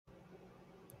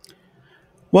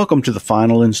Welcome to the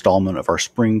final installment of our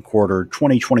spring quarter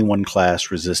 2021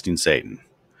 class, Resisting Satan.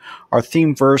 Our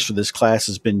theme verse for this class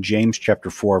has been James chapter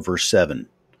 4, verse 7.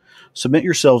 Submit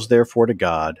yourselves therefore to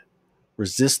God,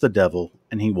 resist the devil,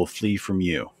 and he will flee from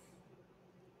you.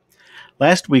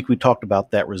 Last week we talked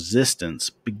about that resistance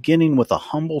beginning with a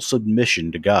humble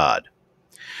submission to God.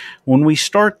 When we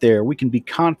start there, we can be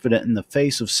confident in the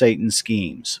face of Satan's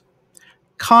schemes.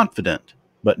 Confident,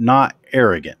 but not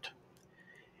arrogant.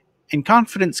 And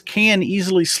confidence can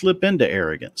easily slip into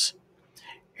arrogance.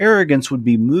 Arrogance would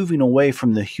be moving away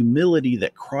from the humility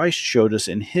that Christ showed us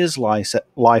in his life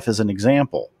as an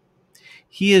example.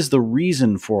 He is the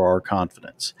reason for our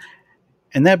confidence.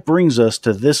 And that brings us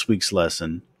to this week's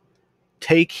lesson: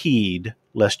 take heed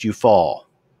lest you fall.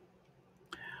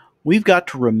 We've got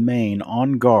to remain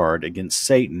on guard against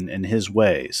Satan and his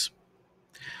ways.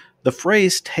 The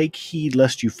phrase "take heed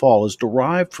lest you fall" is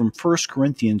derived from 1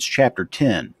 Corinthians chapter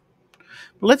 10.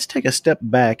 But let's take a step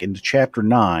back into chapter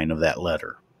 9 of that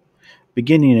letter,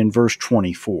 beginning in verse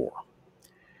 24.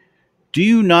 Do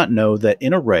you not know that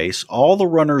in a race all the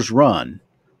runners run,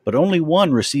 but only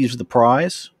one receives the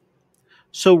prize?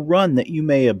 So run that you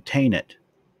may obtain it.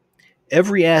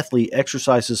 Every athlete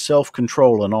exercises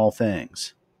self-control in all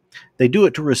things. They do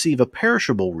it to receive a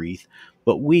perishable wreath,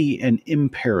 but we an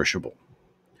imperishable.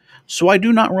 So I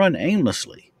do not run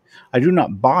aimlessly. I do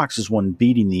not box as one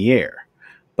beating the air.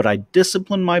 But I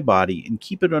discipline my body and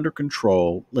keep it under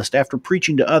control, lest after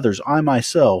preaching to others I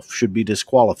myself should be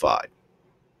disqualified.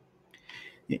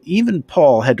 Even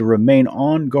Paul had to remain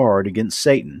on guard against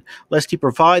Satan, lest he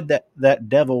provide that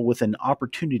devil with an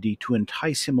opportunity to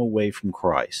entice him away from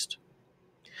Christ.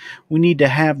 We need to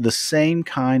have the same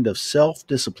kind of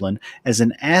self-discipline as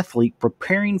an athlete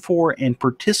preparing for and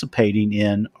participating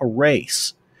in a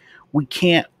race. We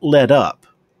can't let up.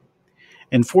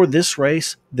 And for this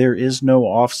race, there is no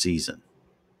off-season.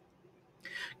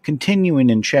 Continuing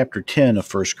in chapter 10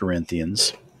 of 1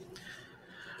 Corinthians,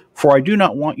 For I do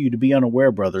not want you to be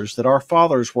unaware, brothers, that our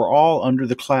fathers were all under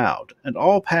the cloud, and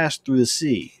all passed through the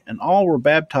sea, and all were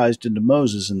baptized into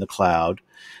Moses in the cloud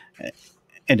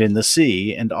and in the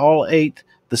sea, and all ate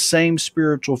the same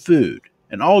spiritual food,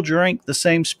 and all drank the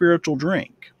same spiritual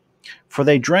drink. For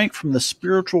they drank from the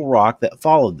spiritual rock that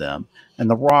followed them, and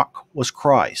the rock was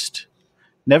Christ.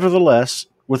 Nevertheless,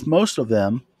 with most of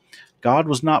them, God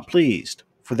was not pleased,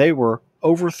 for they were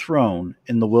overthrown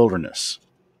in the wilderness.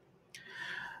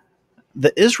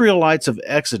 The Israelites of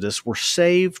Exodus were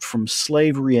saved from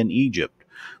slavery in Egypt,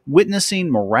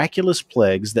 witnessing miraculous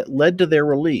plagues that led to their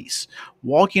release,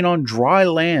 walking on dry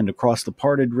land across the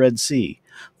parted Red Sea,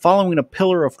 following a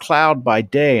pillar of cloud by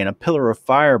day and a pillar of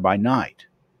fire by night.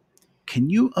 Can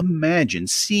you imagine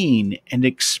seeing and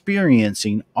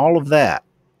experiencing all of that?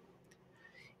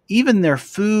 Even their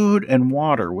food and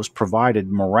water was provided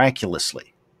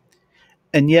miraculously.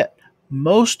 And yet,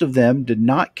 most of them did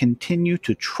not continue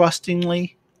to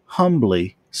trustingly,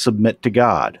 humbly submit to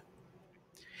God.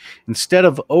 Instead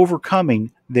of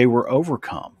overcoming, they were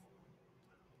overcome.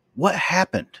 What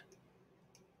happened?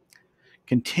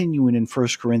 Continuing in 1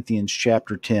 Corinthians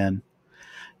chapter 10,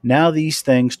 Now these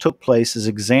things took place as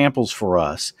examples for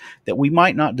us, that we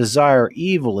might not desire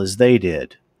evil as they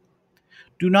did.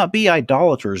 Do not be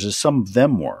idolaters as some of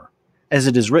them were. As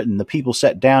it is written, the people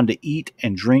sat down to eat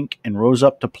and drink and rose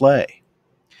up to play.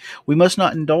 We must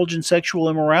not indulge in sexual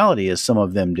immorality as some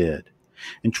of them did,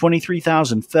 and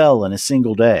 23,000 fell in a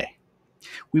single day.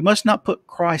 We must not put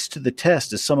Christ to the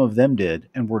test as some of them did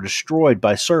and were destroyed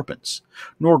by serpents,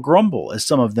 nor grumble as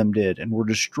some of them did and were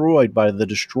destroyed by the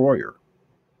destroyer.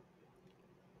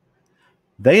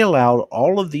 They allowed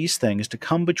all of these things to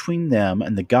come between them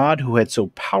and the God who had so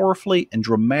powerfully and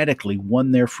dramatically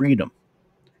won their freedom.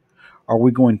 Are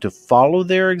we going to follow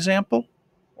their example,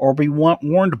 or be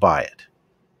warned by it?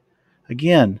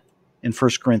 Again, in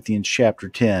 1 Corinthians chapter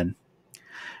 10,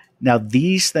 Now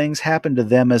these things happened to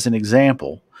them as an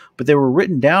example, but they were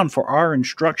written down for our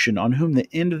instruction, on whom the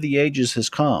end of the ages has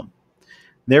come.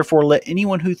 Therefore let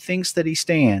anyone who thinks that he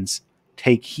stands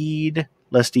take heed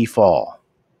lest he fall.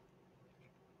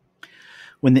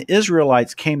 When the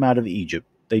Israelites came out of Egypt,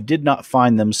 they did not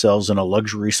find themselves in a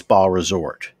luxury spa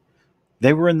resort.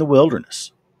 They were in the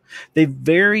wilderness. They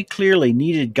very clearly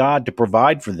needed God to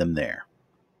provide for them there.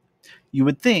 You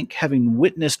would think, having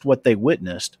witnessed what they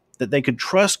witnessed, that they could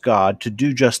trust God to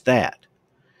do just that.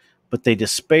 But they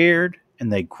despaired,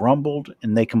 and they grumbled,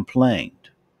 and they complained,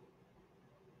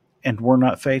 and were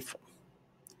not faithful.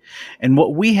 And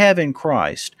what we have in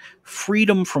Christ,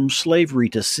 freedom from slavery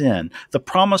to sin, the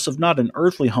promise of not an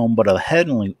earthly home but a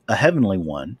heavenly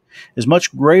one, is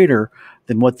much greater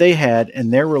than what they had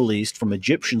in their release from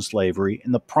Egyptian slavery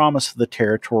and the promise of the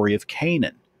territory of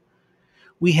Canaan.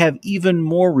 We have even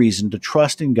more reason to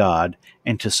trust in God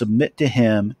and to submit to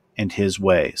Him and His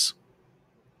ways.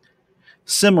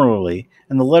 Similarly,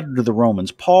 in the letter to the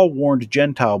Romans, Paul warned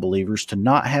Gentile believers to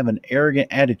not have an arrogant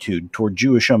attitude toward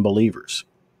Jewish unbelievers.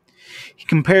 He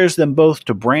compares them both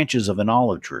to branches of an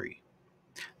olive tree.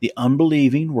 The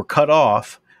unbelieving were cut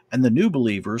off, and the new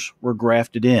believers were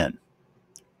grafted in.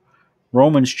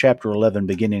 Romans chapter 11,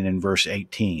 beginning in verse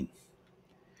 18.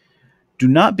 Do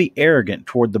not be arrogant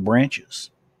toward the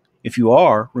branches. If you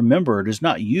are, remember it is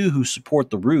not you who support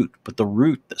the root, but the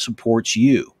root that supports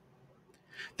you.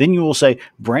 Then you will say,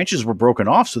 branches were broken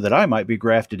off so that I might be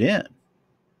grafted in.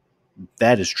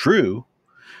 That is true.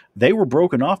 They were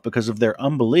broken off because of their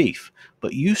unbelief,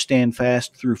 but you stand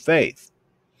fast through faith.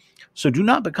 So do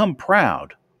not become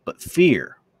proud, but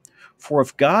fear. For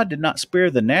if God did not spare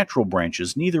the natural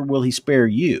branches, neither will He spare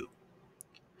you.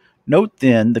 Note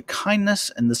then the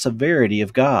kindness and the severity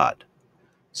of God.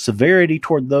 Severity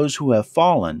toward those who have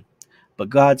fallen, but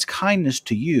God's kindness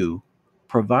to you,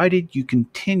 provided you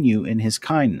continue in His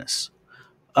kindness.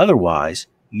 Otherwise,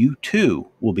 you too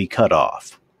will be cut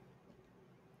off.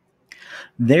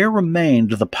 There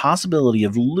remained the possibility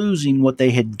of losing what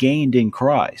they had gained in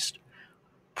Christ.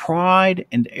 Pride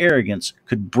and arrogance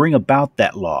could bring about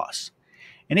that loss,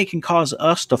 and it can cause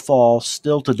us to fall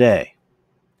still today.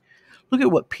 Look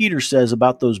at what Peter says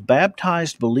about those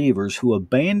baptized believers who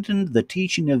abandoned the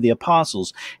teaching of the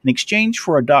apostles in exchange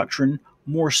for a doctrine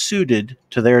more suited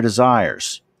to their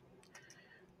desires.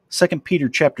 2 Peter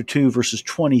chapter 2, verses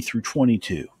 20 through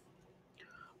 22.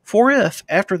 For if,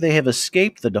 after they have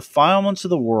escaped the defilements of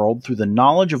the world through the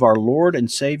knowledge of our Lord and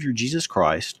Savior Jesus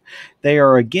Christ, they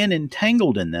are again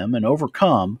entangled in them and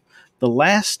overcome, the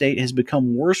last state has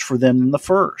become worse for them than the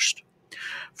first.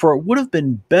 For it would have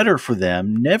been better for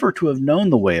them never to have known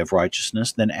the way of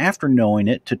righteousness than after knowing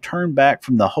it to turn back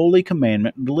from the holy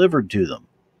commandment delivered to them.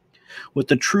 What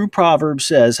the true proverb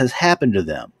says has happened to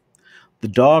them. The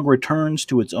dog returns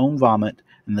to its own vomit,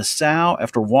 and the sow,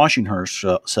 after washing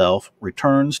herself,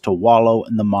 returns to wallow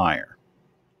in the mire.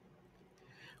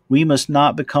 We must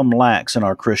not become lax in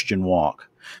our Christian walk,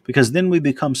 because then we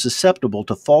become susceptible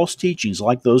to false teachings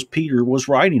like those Peter was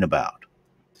writing about.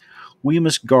 We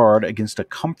must guard against a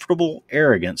comfortable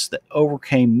arrogance that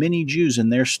overcame many Jews in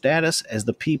their status as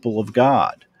the people of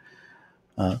God.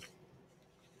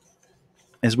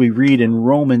 As we read in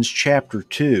Romans chapter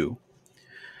 2,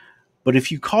 but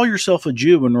if you call yourself a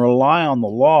Jew and rely on the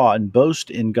law and boast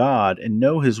in God and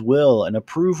know His will and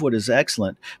approve what is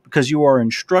excellent because you are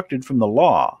instructed from the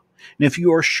law, and if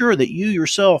you are sure that you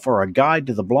yourself are a guide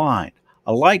to the blind,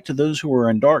 a light to those who are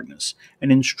in darkness,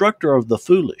 an instructor of the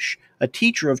foolish, a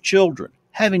teacher of children,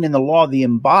 having in the law the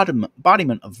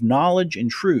embodiment of knowledge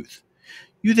and truth,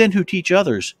 you then who teach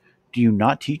others, do you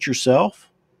not teach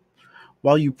yourself?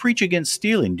 While you preach against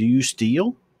stealing, do you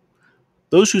steal?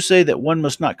 Those who say that one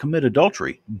must not commit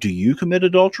adultery, do you commit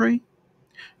adultery?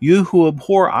 You who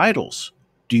abhor idols,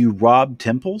 do you rob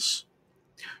temples?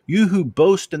 You who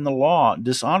boast in the law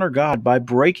dishonor God by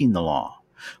breaking the law.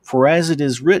 For as it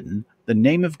is written, the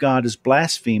name of God is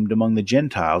blasphemed among the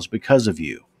Gentiles because of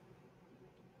you.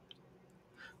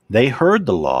 They heard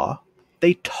the law,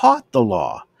 they taught the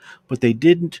law, but they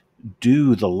didn't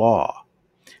do the law,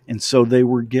 and so they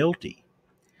were guilty.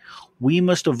 We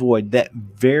must avoid that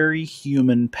very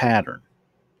human pattern.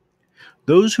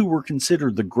 Those who were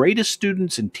considered the greatest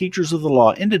students and teachers of the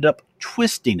law ended up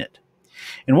twisting it.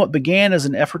 In what began as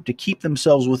an effort to keep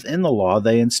themselves within the law,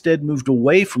 they instead moved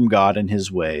away from God and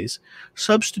His ways,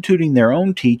 substituting their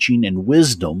own teaching and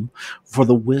wisdom for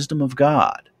the wisdom of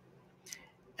God.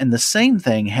 And the same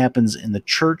thing happens in the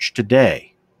church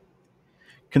today.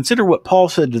 Consider what Paul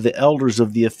said to the elders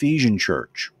of the Ephesian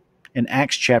church in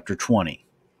Acts chapter 20.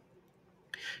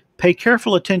 Pay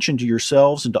careful attention to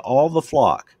yourselves and to all the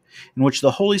flock, in which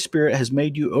the Holy Spirit has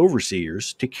made you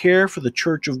overseers, to care for the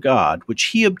church of God, which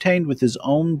He obtained with His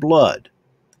own blood.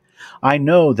 I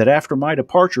know that after my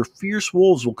departure fierce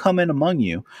wolves will come in among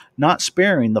you, not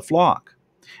sparing the flock.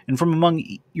 And from among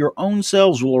your own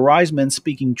selves will arise men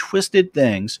speaking twisted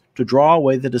things to draw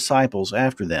away the disciples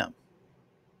after them.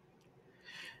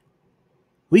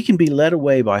 We can be led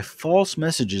away by false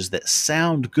messages that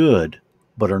sound good,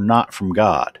 but are not from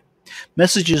God.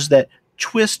 Messages that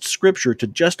twist Scripture to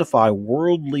justify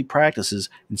worldly practices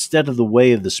instead of the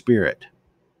way of the Spirit.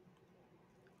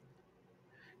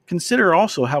 Consider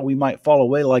also how we might fall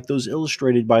away like those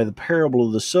illustrated by the parable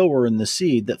of the sower and the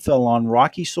seed that fell on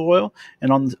rocky soil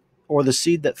or the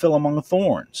seed that fell among the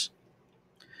thorns.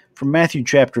 From Matthew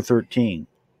chapter 13.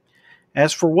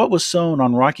 As for what was sown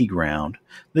on rocky ground,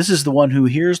 this is the one who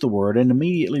hears the word and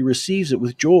immediately receives it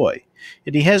with joy.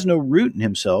 Yet he has no root in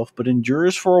himself, but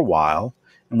endures for a while,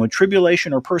 and when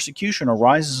tribulation or persecution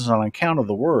arises on account of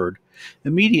the word,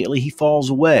 immediately he falls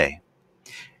away.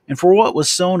 And for what was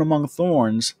sown among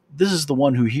thorns, this is the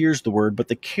one who hears the word, but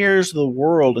the cares of the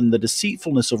world and the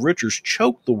deceitfulness of riches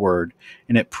choke the word,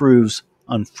 and it proves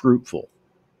unfruitful.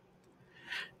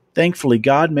 Thankfully,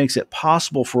 God makes it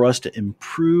possible for us to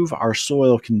improve our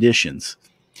soil conditions.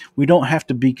 We don't have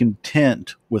to be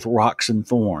content with rocks and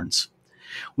thorns.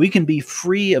 We can be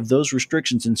free of those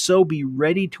restrictions and so be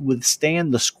ready to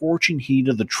withstand the scorching heat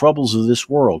of the troubles of this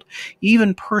world,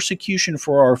 even persecution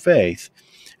for our faith,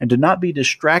 and to not be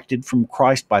distracted from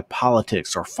Christ by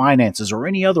politics or finances or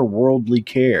any other worldly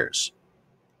cares.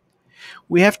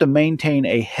 We have to maintain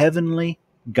a heavenly,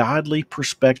 godly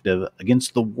perspective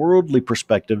against the worldly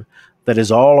perspective that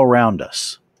is all around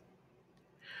us.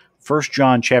 1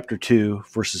 John chapter 2,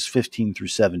 verses 15 through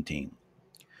 17.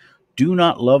 Do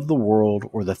not love the world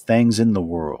or the things in the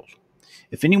world.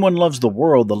 If anyone loves the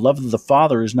world, the love of the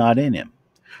Father is not in him.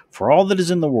 For all that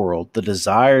is in the world, the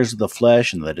desires of the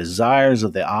flesh and the desires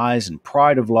of the eyes and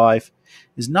pride of life,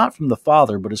 is not from the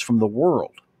Father, but is from the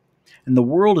world. And the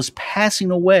world is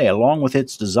passing away along with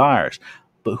its desires,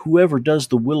 but whoever does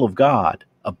the will of God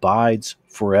abides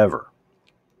forever.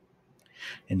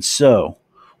 And so,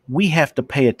 we have to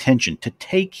pay attention, to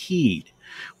take heed.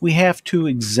 We have to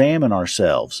examine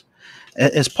ourselves.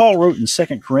 As Paul wrote in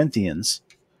 2 Corinthians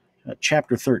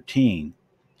chapter 13,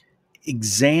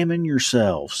 examine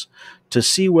yourselves to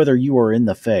see whether you are in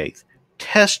the faith.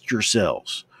 Test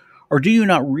yourselves. Or do you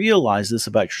not realize this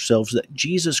about yourselves, that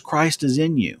Jesus Christ is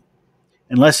in you,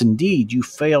 unless indeed you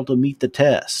fail to meet the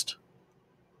test?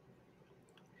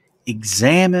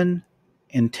 Examine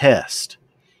and test.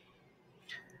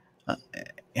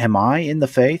 Am I in the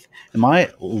faith? Am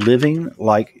I living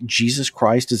like Jesus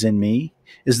Christ is in me?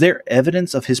 Is there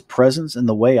evidence of his presence in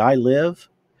the way I live?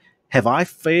 Have I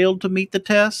failed to meet the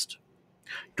test?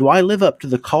 Do I live up to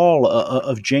the call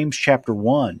of James chapter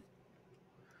 1?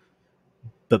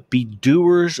 But be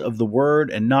doers of the word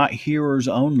and not hearers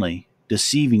only,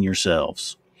 deceiving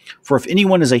yourselves. For if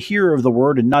anyone is a hearer of the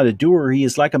word and not a doer, he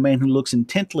is like a man who looks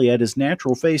intently at his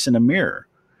natural face in a mirror.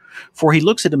 For he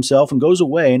looks at himself and goes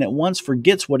away and at once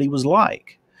forgets what he was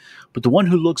like. But the one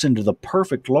who looks into the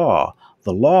perfect law,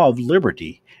 the law of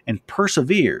liberty, and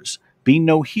perseveres, being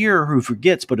no hearer who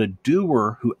forgets, but a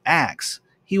doer who acts,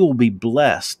 he will be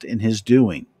blessed in his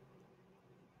doing.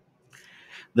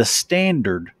 The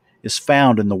standard is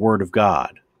found in the Word of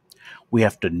God. We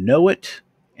have to know it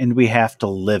and we have to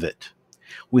live it.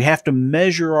 We have to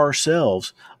measure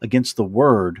ourselves against the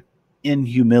Word in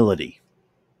humility.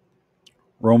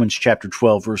 Romans chapter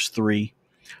 12, verse 3,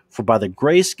 For by the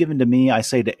grace given to me, I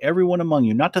say to everyone among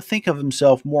you, not to think of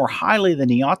himself more highly than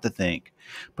he ought to think,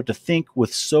 but to think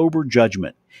with sober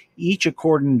judgment, each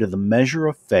according to the measure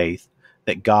of faith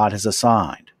that God has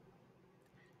assigned.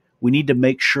 We need to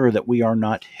make sure that we are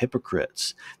not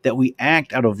hypocrites, that we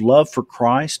act out of love for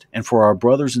Christ and for our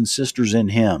brothers and sisters in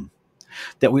Him,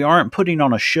 that we aren't putting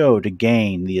on a show to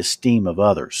gain the esteem of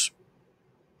others.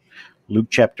 Luke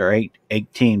chapter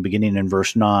 18, beginning in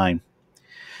verse 9.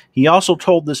 He also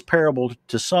told this parable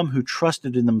to some who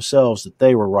trusted in themselves that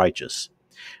they were righteous,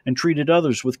 and treated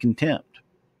others with contempt.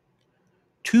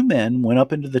 2 men went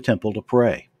up into the temple to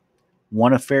pray,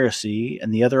 one a Pharisee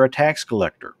and the other a tax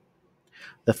collector.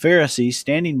 The Pharisee,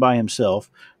 standing by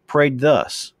himself, prayed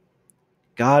thus,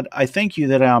 God, I thank you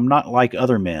that I am not like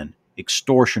other men,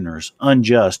 extortioners,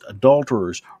 unjust,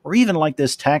 adulterers, or even like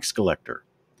this tax collector.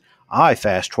 I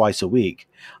fast twice a week.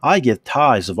 I give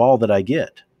tithes of all that I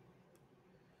get.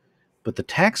 But the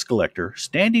tax collector,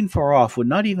 standing far off, would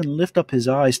not even lift up his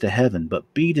eyes to heaven,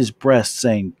 but beat his breast,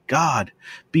 saying, God,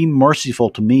 be merciful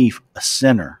to me, a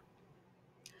sinner.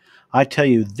 I tell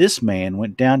you, this man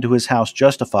went down to his house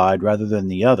justified rather than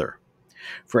the other.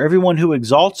 For everyone who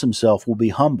exalts himself will be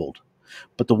humbled,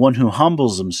 but the one who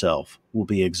humbles himself will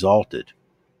be exalted.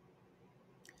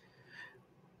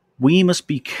 We must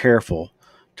be careful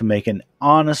to make an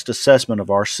honest assessment of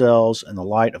ourselves in the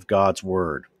light of God's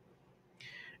Word,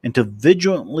 and to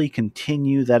vigilantly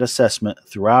continue that assessment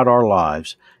throughout our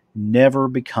lives, never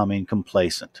becoming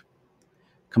complacent.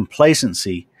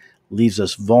 Complacency leaves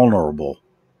us vulnerable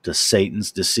to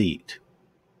Satan's deceit.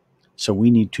 So we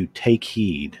need to take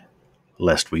heed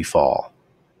lest we fall.